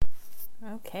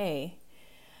Okay.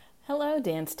 Hello,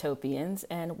 Dancetopians,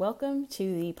 and welcome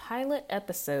to the pilot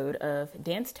episode of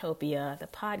Dancetopia, the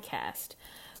podcast.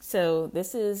 So,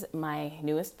 this is my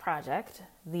newest project,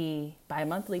 the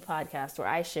bi-monthly podcast where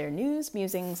I share news,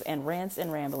 musings, and rants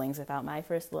and ramblings about my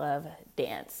first love,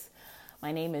 dance.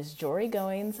 My name is Jory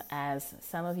Goings, as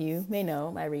some of you may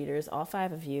know, my readers, all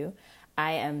 5 of you.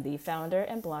 I am the founder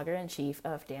and blogger-in-chief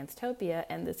of Dancetopia,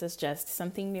 and this is just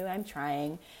something new I'm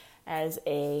trying as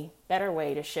a better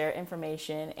way to share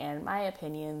information and my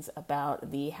opinions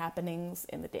about the happenings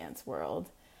in the dance world.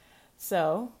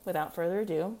 So, without further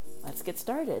ado, let's get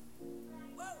started.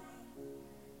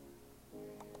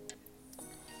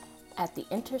 At the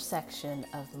intersection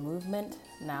of movement,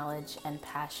 knowledge, and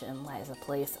passion lies a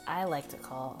place I like to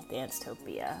call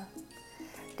Dancetopia.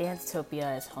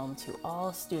 Dancetopia is home to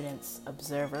all students,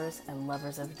 observers, and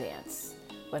lovers of dance.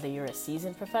 Whether you're a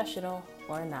seasoned professional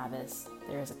or a novice,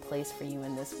 there is a place for you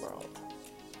in this world.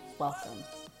 Welcome.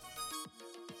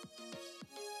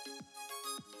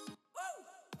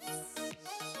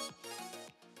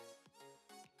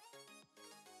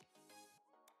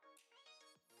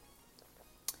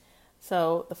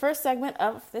 So the first segment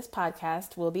of this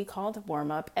podcast will be called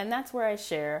Warm Up, and that's where I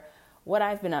share what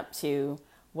I've been up to,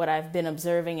 what I've been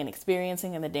observing and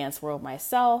experiencing in the dance world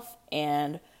myself,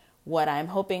 and what I'm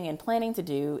hoping and planning to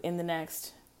do in the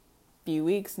next few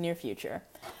weeks, near future.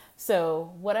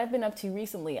 So what I've been up to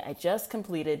recently, I just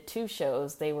completed 2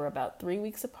 shows. They were about 3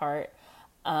 weeks apart.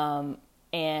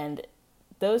 And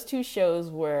those 2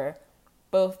 shows were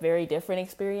both very different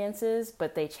experiences,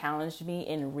 but they challenged me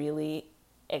in really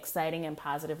exciting and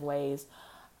positive ways.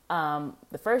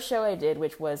 The first show I did,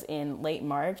 which was in late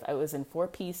March, I was in 4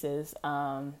 pieces.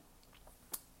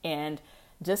 And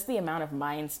just the amount of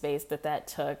mind space that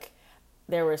took.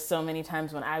 There were so many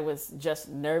times when I was just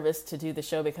nervous to do the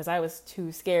show because I was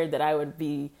too scared that I would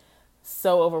be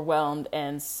so overwhelmed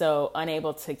and so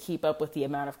unable to keep up with the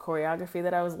amount of choreography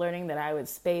that I was learning that I would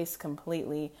space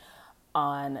completely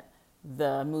on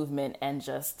the movement and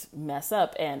just mess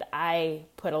up. And I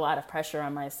put a lot of pressure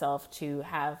on myself to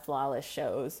have flawless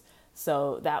shows.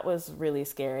 So that was really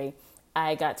scary.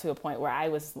 I got to a point where I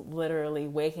was literally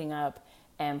waking up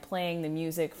and playing the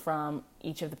music from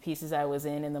each of the pieces I was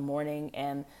in the morning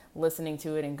and listening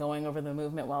to it and going over the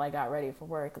movement while I got ready for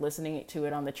work, listening to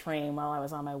it on the train while I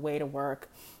was on my way to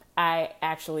work. I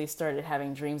actually started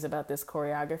having dreams about this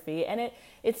choreography, and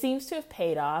it seems to have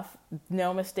paid off.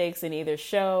 No mistakes in either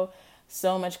show.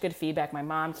 So much good feedback. My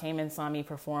mom came and saw me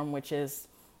perform, which is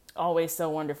always so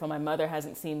wonderful. My mother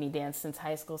hasn't seen me dance since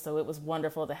high school, so it was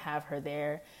wonderful to have her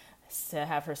there, to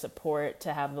have her support,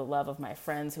 to have the love of my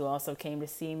friends who also came to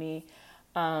see me.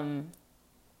 And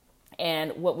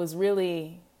what was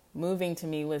really moving to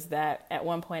me was that at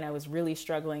one point I was really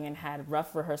struggling and had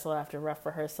rough rehearsal after rough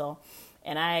rehearsal.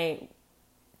 And I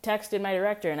texted my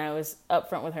director and I was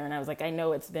upfront with her and I was like, I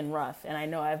know it's been rough and I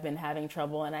know I've been having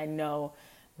trouble and I know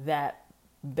that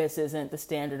this isn't the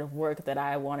standard of work that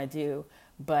I want to do,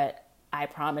 but I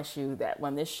promise you that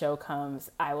when this show comes,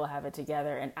 I will have it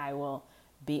together and I will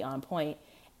be on point.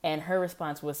 And her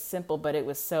response was simple, but it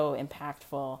was so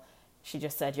impactful. She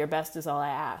just said, your best is all I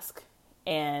ask.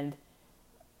 And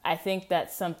I think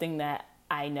that's something that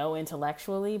I know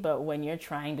intellectually, but when you're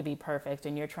trying to be perfect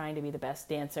and you're trying to be the best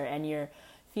dancer and you're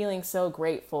feeling so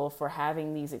grateful for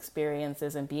having these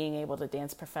experiences and being able to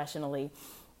dance professionally,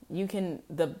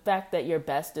 the fact that your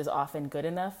best is often good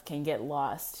enough can get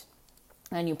lost.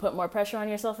 And you put more pressure on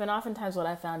yourself. And oftentimes what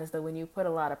I found is that when you put a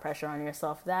lot of pressure on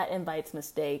yourself, that invites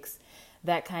mistakes.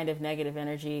 That kind of negative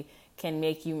energy can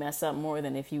make you mess up more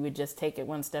than if you would just take it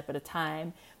one step at a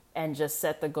time and just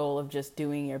set the goal of just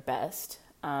doing your best.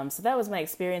 So that was my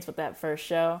experience with that first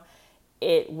show.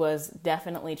 It was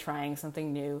definitely trying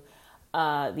something new.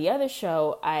 The other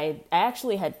show, I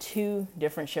actually had 2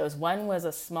 different shows. One was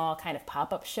a small kind of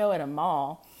pop-up show at a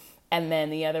mall. And then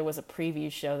the other was a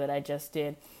preview show that I just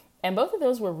did. And both of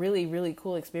those were really, really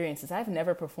cool experiences. I've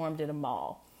never performed at a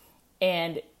mall.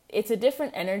 And it's a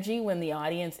different energy when the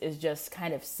audience is just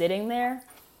kind of sitting there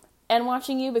and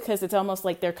watching you because it's almost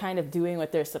like they're kind of doing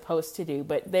what they're supposed to do.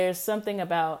 But there's something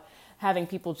about having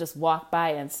people just walk by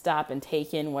and stop and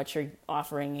take in what you're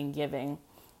offering and giving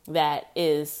that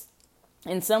is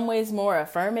in some ways more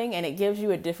affirming, and it gives you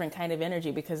a different kind of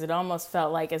energy because it almost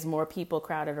felt like as more people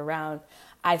crowded around,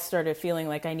 I started feeling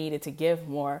like I needed to give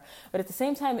more. But at the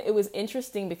same time, it was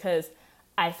interesting because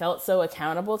I felt so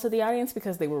accountable to the audience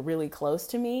because they were really close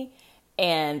to me.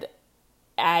 And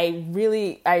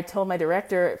I told my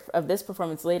director of this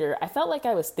performance later, I felt like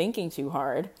I was thinking too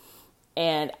hard.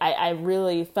 And I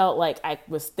really felt like I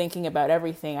was thinking about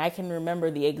everything. I can remember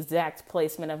the exact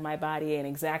placement of my body and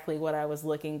exactly what I was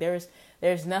looking. There's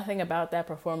nothing about that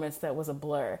performance that was a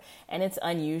blur. And it's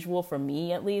unusual for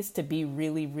me, at least, to be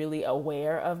really, really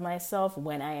aware of myself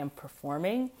when I am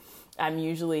performing. I'm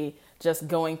usually just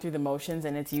going through the motions,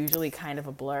 and it's usually kind of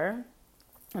a blur.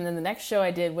 And then the next show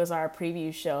I did was our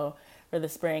preview show for the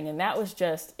spring, and that was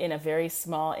just in a very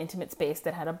small, intimate space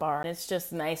that had a bar. And it's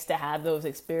just nice to have those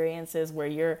experiences where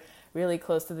you're really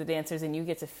close to the dancers and you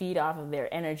get to feed off of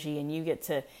their energy, and you get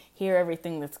to hear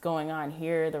everything that's going on,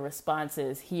 hear the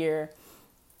responses, hear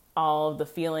all of the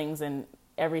feelings and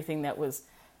everything that was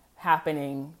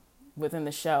happening within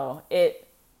the show. It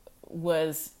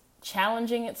was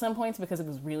challenging at some points because it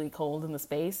was really cold in the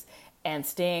space, and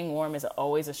staying warm is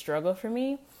always a struggle for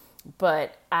me.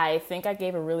 But I think I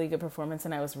gave a really good performance,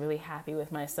 and I was really happy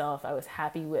with myself. I was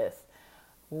happy with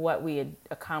what we had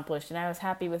accomplished, and I was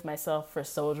happy with myself for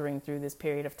soldiering through this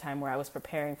period of time where I was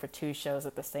preparing for 2 shows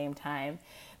at the same time,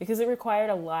 because it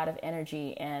required a lot of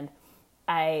energy, and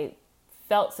I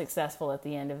felt successful at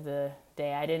the end of the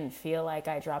day. I didn't feel like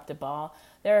I dropped a ball.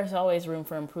 There's always room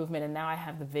for improvement, and now I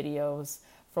have the videos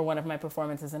for one of my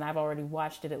performances, and I've already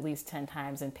watched it at least 10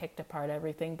 times and picked apart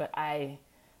everything, but I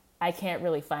can't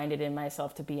really find it in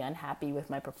myself to be unhappy with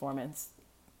my performance.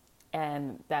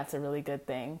 And that's a really good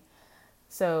thing.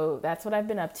 So that's what I've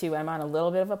been up to. I'm on a little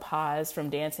bit of a pause from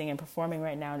dancing and performing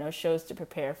right now. No shows to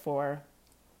prepare for.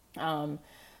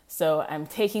 So I'm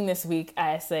taking this week,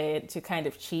 I say, to kind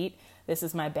of cheat. This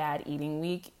is my bad eating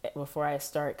week before I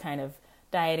start kind of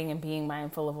dieting and being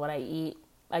mindful of what I eat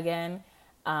again.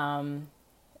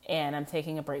 And I'm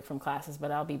taking a break from classes, but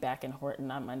I'll be back in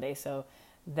Horton on Monday. So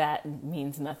that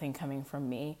means nothing coming from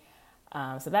me.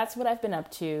 So that's what I've been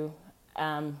up to.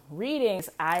 Readings,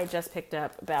 I just picked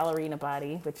up Ballerina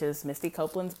Body, which is Misty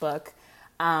Copeland's book.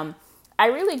 I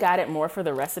really got it more for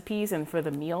the recipes and for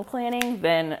the meal planning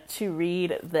than to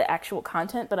read the actual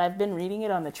content, but I've been reading it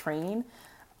on the train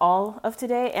all of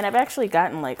today, and I've actually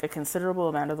gotten like a considerable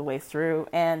amount of the way through.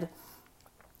 And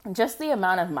just the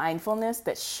amount of mindfulness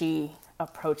that she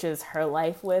approaches her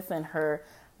life with and her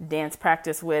dance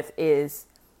practice with is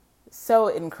so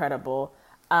incredible.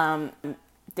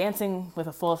 Dancing with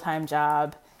a full-time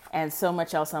job and so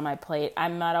much else on my plate,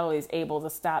 I'm not always able to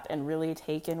stop and really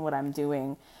take in what I'm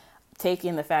doing. Take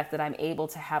in the fact that I'm able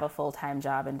to have a full-time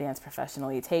job and dance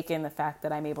professionally. Take in the fact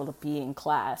that I'm able to be in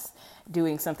class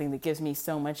doing something that gives me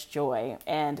so much joy.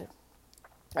 And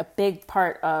a big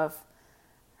part of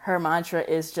her mantra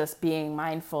is just being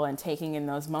mindful and taking in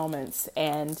those moments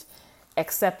and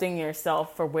accepting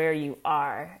yourself for where you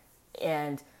are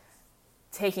and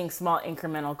taking small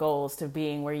incremental goals to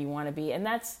being where you want to be. And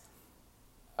that's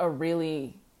a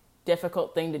really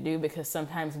difficult thing to do, because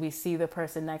sometimes we see the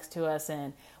person next to us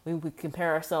and we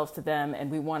compare ourselves to them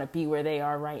and we want to be where they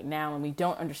are right now, and we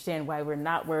don't understand why we're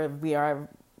not where we are,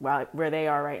 where they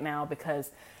are right now,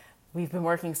 because we've been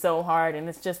working so hard, and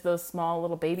it's just those small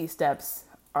little baby steps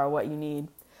are what you need.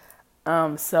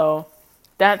 So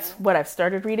that's what I've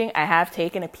started reading. I have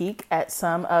taken a peek at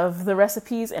some of the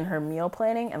recipes in her meal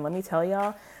planning, and let me tell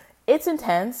y'all, it's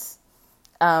intense,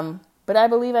 but I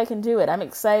believe I can do it. I'm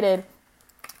excited.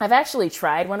 I've actually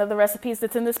tried one of the recipes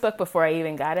that's in this book before I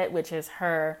even got it, which is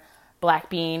her black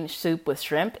bean soup with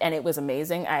shrimp, and it was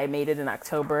amazing. I made it in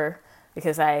October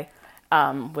because I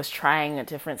was trying a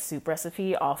different soup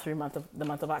recipe all through the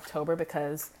month of October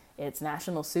because it's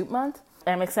National Soup Month.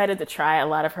 I'm excited to try a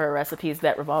lot of her recipes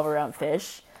that revolve around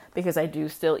fish, because I do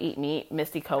still eat meat.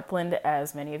 Misty Copeland,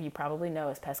 as many of you probably know,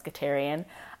 is pescatarian.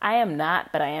 I am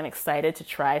not, but I am excited to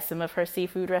try some of her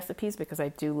seafood recipes because I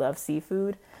do love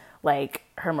seafood, like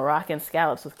her Moroccan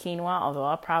scallops with quinoa, although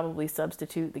I'll probably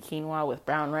substitute the quinoa with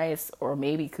brown rice or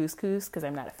maybe couscous because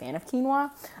I'm not a fan of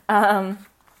quinoa.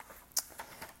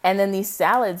 And then these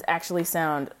salads actually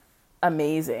sound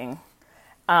amazing.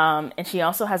 And she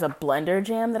also has a blender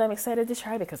jam that I'm excited to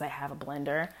try because I have a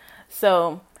blender.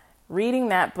 So reading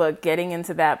that book, getting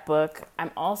into that book,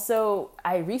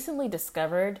 I recently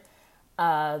discovered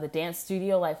the Dance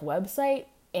Studio Life website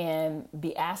and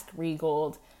the Ask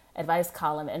Regold advice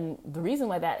column. And the reason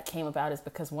why that came about is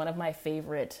because one of my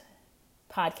favorite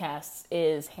podcasts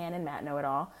is Han and Matt Know It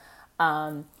All,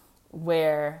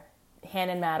 where Han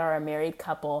and Matt are a married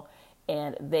couple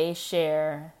and they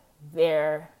share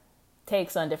their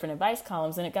takes on different advice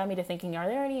columns, and it got me to thinking, are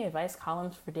there any advice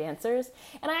columns for dancers?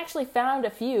 And I actually found a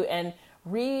few, and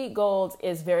Regold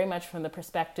is very much from the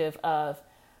perspective of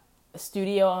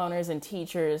studio owners and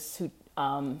teachers who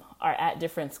are at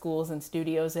different schools and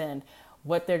studios, and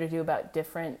what they're to do about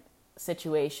different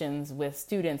situations with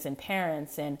students and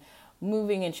parents, and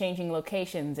moving and changing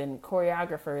locations and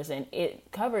choreographers, and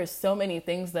it covers so many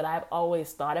things that I've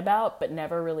always thought about but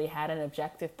never really had an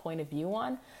objective point of view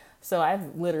on. So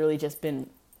I've literally just been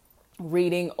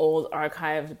reading old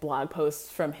archived blog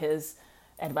posts from his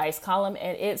advice column,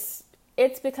 and it's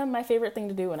become my favorite thing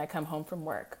to do when I come home from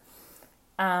work.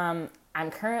 I'm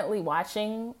currently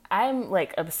watching, I'm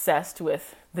like obsessed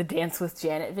with the Dance with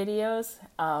Janet videos.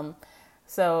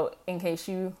 So in case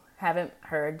you haven't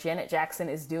heard, Janet Jackson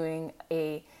is doing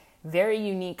a very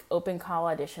unique open call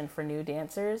audition for new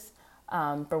dancers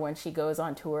for when she goes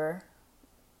on tour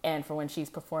and for when she's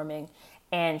performing.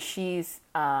 And she's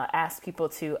asked people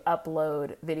to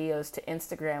upload videos to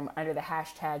Instagram under the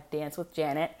hashtag Dance with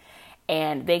Janet.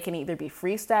 And they can either be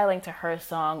freestyling to her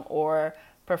song or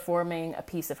performing a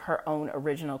piece of her own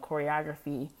original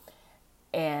choreography.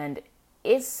 And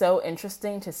it's so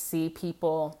interesting to see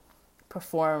people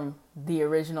perform the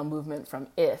original movement from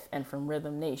If and from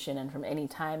Rhythm Nation and from Any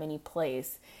Time, Any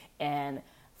Place and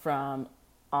from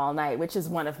All Night, which is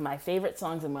one of my favorite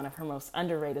songs and one of her most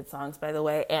underrated songs, by the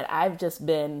way. And I've just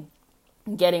been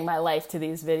getting my life to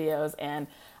these videos, and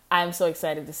I'm so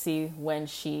excited to see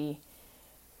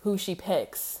who she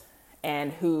picks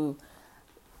and who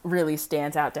really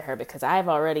stands out to her, because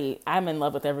I'm in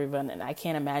love with everyone, and I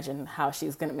can't imagine how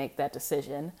she's going to make that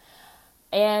decision.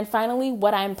 And finally,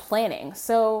 what I'm planning.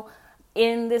 So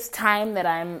in this time that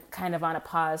I'm kind of on a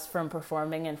pause from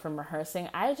performing and from rehearsing,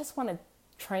 I just want to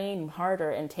train harder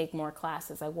and take more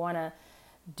classes. I want to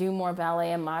do more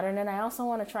ballet and modern, and I also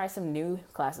want to try some new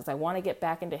classes. I want to get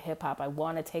back into hip hop. I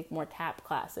want to take more tap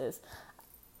classes.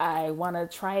 I want to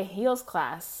try a heels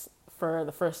class for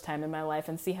the first time in my life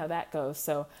and see how that goes.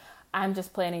 So I'm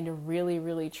just planning to really,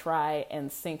 really try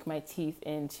and sink my teeth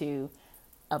into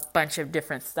a bunch of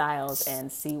different styles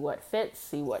and see what fits,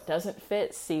 see what doesn't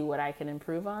fit, see what I can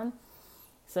improve on.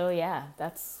 So yeah,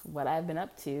 that's what I've been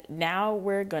up to. Now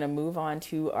we're going to move on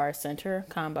to our center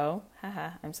combo.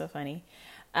 Haha, I'm so funny.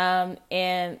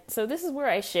 And so this is where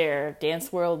I share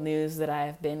dance world news that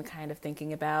I've been kind of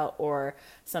thinking about, or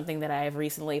something that I have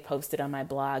recently posted on my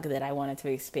blog that I wanted to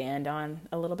expand on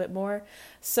a little bit more.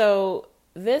 So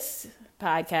this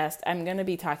podcast, I'm going to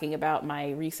be talking about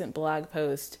my recent blog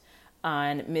post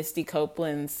on Misty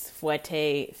Copeland's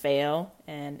Fouette fail.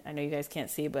 And I know you guys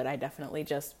can't see, but I definitely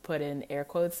just put in air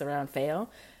quotes around fail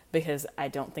because I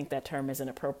don't think that term is an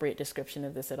appropriate description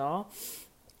of this at all.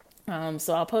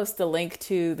 So I'll post the link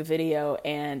to the video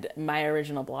and my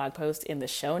original blog post in the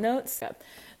show notes.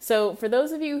 So for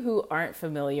those of you who aren't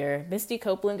familiar, Misty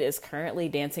Copeland is currently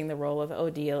dancing the role of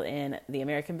Odile in the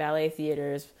American Ballet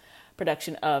Theater's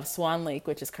production of Swan Lake,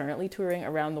 which is currently touring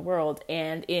around the world.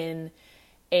 And in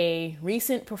a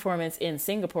recent performance in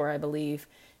Singapore, I believe,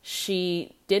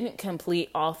 she didn't complete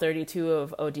all 32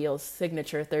 of Odile's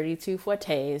signature 32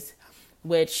 fouettes,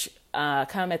 which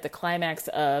come at the climax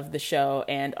of the show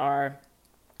and are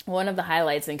one of the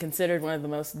highlights and considered one of the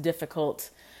most difficult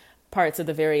parts of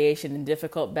the variation and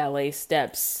difficult ballet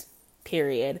steps,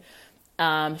 period.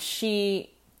 She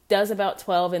does about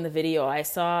 12 in the video I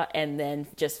saw and then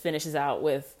just finishes out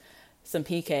with some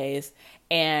PKs.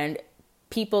 And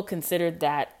people considered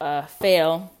that a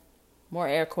fail, more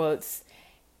air quotes,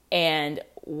 and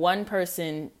one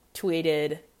person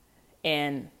tweeted,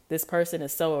 and this person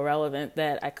is so irrelevant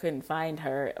that I couldn't find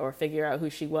her or figure out who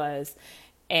she was.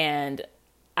 And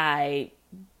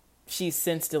she's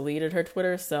since deleted her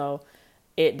Twitter, so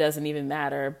it doesn't even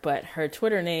matter. But her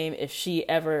Twitter name, if she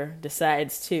ever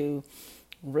decides to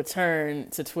return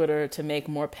to Twitter to make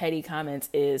more petty comments,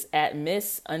 is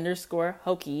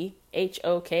 @Miss_Hokie,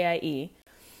 HOKIE.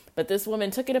 But this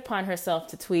woman took it upon herself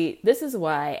to tweet, "This is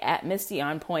why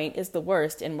 @MistyOnPoint is the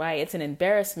worst and why it's an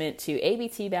embarrassment to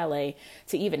ABT Ballet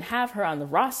to even have her on the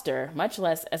roster, much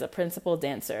less as a principal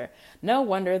dancer. No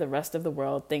wonder the rest of the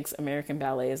world thinks American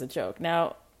Ballet is a joke."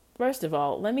 Now, first of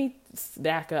all, let me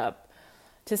back up.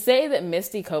 To say that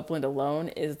Misty Copeland alone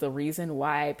is the reason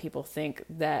why people think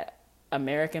that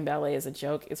American Ballet is a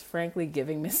joke is frankly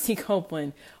giving Misty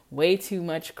Copeland way too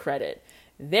much credit.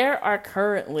 There are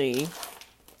currently...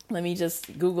 Let me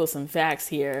just Google some facts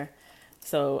here.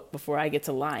 So before I get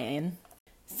to lying,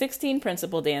 16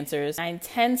 principal dancers,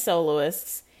 10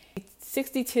 soloists,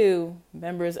 62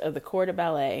 members of the Corps de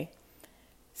Ballet,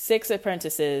 6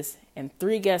 apprentices, and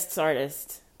 3 guest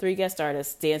artists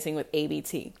dancing with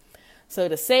ABT. So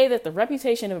to say that the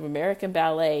reputation of American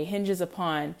Ballet hinges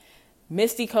upon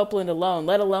Misty Copeland alone,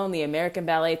 let alone the American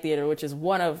Ballet Theater, which is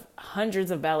one of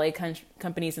hundreds of ballet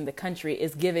companies in the country,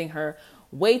 is giving her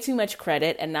way too much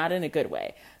credit, and not in a good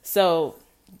way. So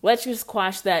let's just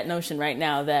quash that notion right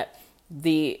now that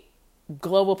the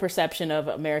global perception of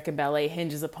American ballet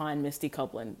hinges upon Misty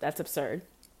Copeland. That's absurd.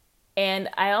 And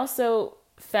I also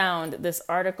found this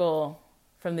article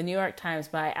from the New York Times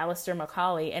by Alistair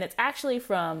Macaulay, and it's actually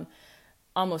from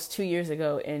almost 2 years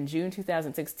ago in June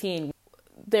 2016.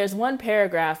 There's one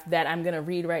paragraph that I'm going to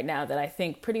read right now that I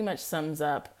think pretty much sums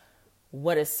up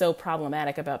what is so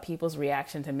problematic about people's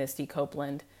reaction to Misty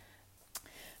Copeland.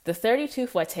 The 32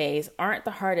 fouettes aren't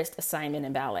the hardest assignment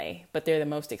in ballet, but they're the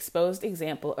most exposed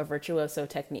example of virtuoso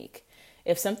technique.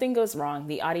 If something goes wrong,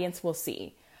 the audience will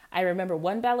see. I remember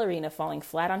one ballerina falling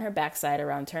flat on her backside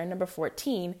around turn number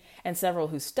 14, and several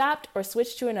who stopped or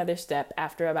switched to another step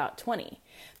after about 20.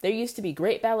 There used to be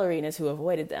great ballerinas who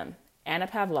avoided them. Anna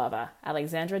Pavlova,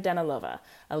 Alexandra Danilova,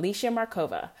 Alicia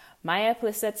Markova, Maya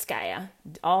Plisetskaya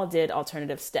all did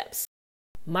alternative steps.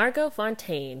 Margot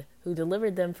Fontaine, who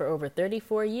delivered them for over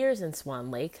 34 years in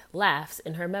Swan Lake, laughs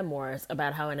in her memoirs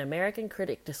about how an American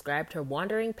critic described her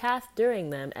wandering path during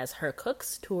them as her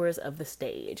cook's tours of the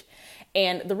stage.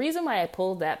 And the reason why I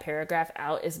pulled that paragraph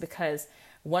out is because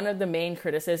one of the main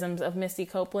criticisms of Misty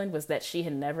Copeland was that she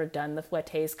had never done the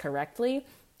fouettes correctly.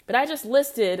 But I just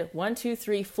listed 4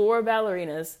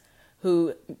 ballerinas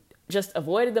who just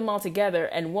avoided them altogether,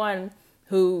 and one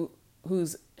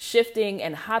whose shifting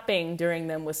and hopping during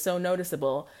them was so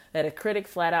noticeable that a critic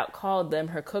flat out called them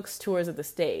her cook's tours of the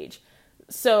stage.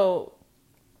 So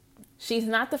she's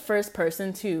not the first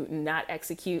person to not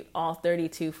execute all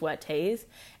 32 fouettes,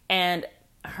 and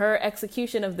her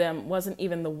execution of them wasn't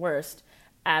even the worst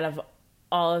out of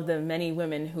all of the many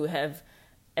women who have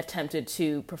attempted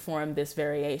to perform this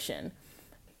variation.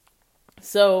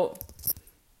 So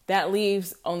that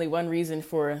leaves only one reason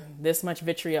for this much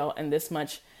vitriol and this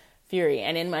much fury.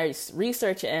 And in my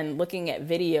research and looking at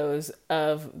videos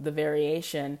of the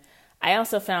variation, I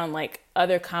also found like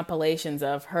other compilations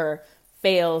of her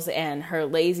fails and her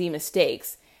lazy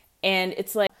mistakes. And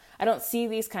it's like, I don't see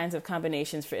these kinds of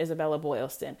combinations for Isabella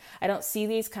Boylston. I don't see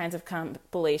these kinds of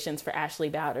compilations for Ashley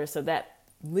Bowder. So that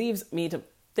leaves me to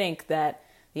think that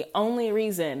the only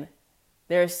reason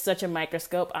there's such a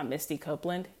microscope on Misty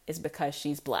Copeland is because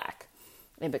she's Black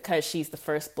and because she's the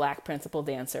first Black principal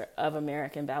dancer of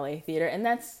American Ballet Theater. And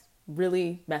that's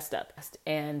really messed up.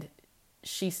 And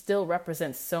she still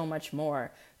represents so much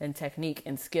more than technique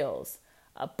and skills.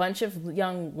 A bunch of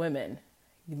young women,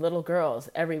 little girls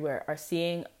everywhere, are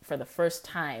seeing for the first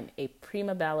time a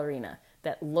prima ballerina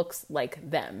that looks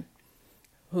like them,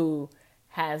 who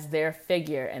has their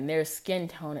figure and their skin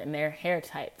tone and their hair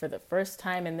type for the first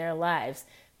time in their lives.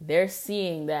 They're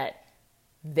seeing that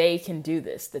they can do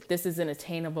this, that this is an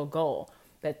attainable goal,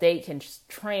 that they can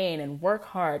train and work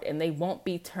hard and they won't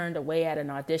be turned away at an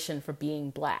audition for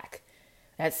being Black.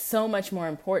 That's so much more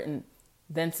important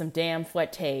than some damn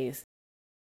fouettes.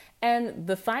 And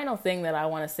the final thing that I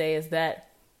want to say is that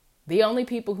the only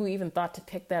people who even thought to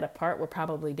pick that apart were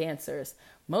probably dancers.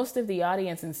 Most of the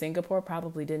audience in Singapore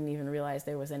probably didn't even realize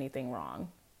there was anything wrong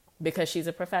because she's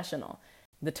a professional.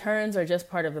 The turns are just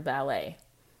part of the ballet.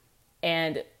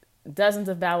 And dozens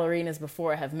of ballerinas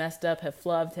before have messed up, have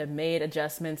flubbed, have made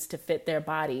adjustments to fit their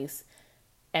bodies.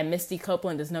 And Misty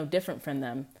Copeland is no different from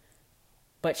them.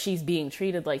 But she's being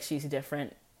treated like she's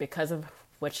different because of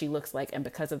what she looks like and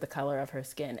because of the color of her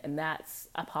skin. And that's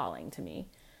appalling to me.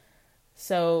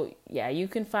 So yeah, you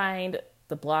can find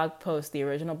the blog post, the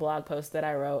original blog post that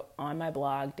I wrote on my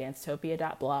blog,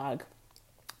 dancetopia.blog.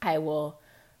 I will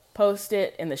post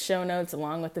it in the show notes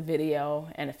along with the video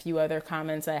and a few other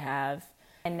comments I have.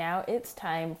 And now it's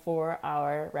time for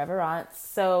our reverence.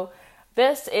 So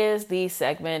this is the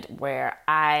segment where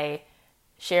I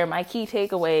share my key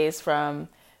takeaways from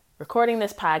recording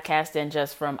this podcast and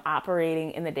just from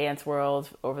operating in the dance world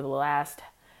over the last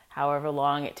however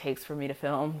long it takes for me to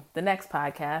film the next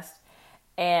podcast.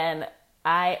 And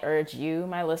I urge you,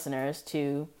 my listeners,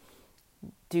 to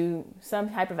do some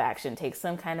type of action, take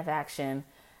some kind of action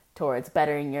towards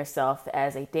bettering yourself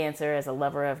as a dancer, as a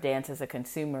lover of dance, as a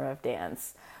consumer of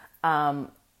dance.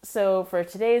 So for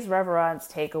today's reverence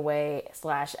takeaway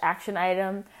 / action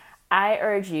item, I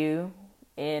urge you,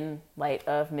 in light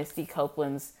of Misty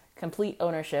Copeland's complete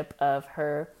ownership of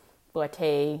her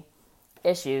fouette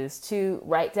issues, to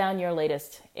write down your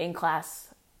latest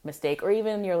in-class mistake or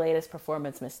even your latest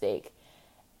performance mistake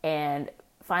and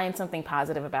find something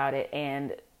positive about it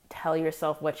and tell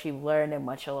yourself what you learned and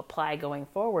what you'll apply going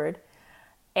forward.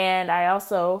 And I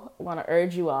also want to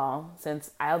urge you all,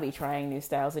 since I'll be trying new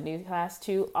styles in new class,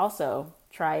 to also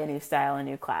try a new style in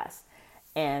new class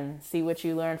and see what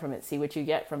you learn from it, see what you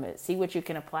get from it, see what you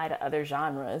can apply to other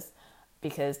genres,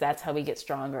 because that's how we get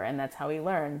stronger and that's how we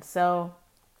learn. So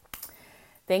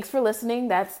Thanks for listening.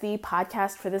 That's the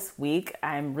podcast for this week.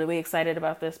 I'm really excited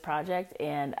about this project,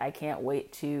 and I can't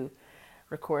wait to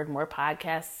record more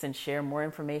podcasts and share more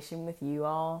information with you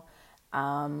all.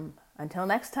 Until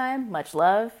next time, much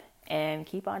love and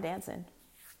keep on dancing.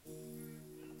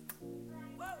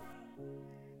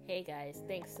 Hey guys,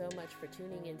 thanks so much for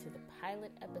tuning into the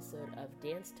pilot episode of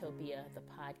Dancetopia, the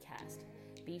podcast.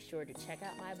 Be sure to check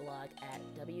out my blog at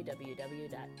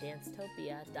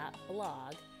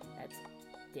www.dancetopia.blog. That's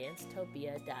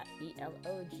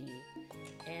dancetopia.blog.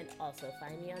 And also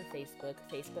find me on Facebook,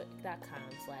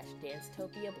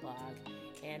 facebook.com/dancetopiablog,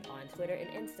 and on Twitter and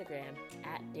Instagram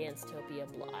at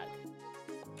dancetopiablog.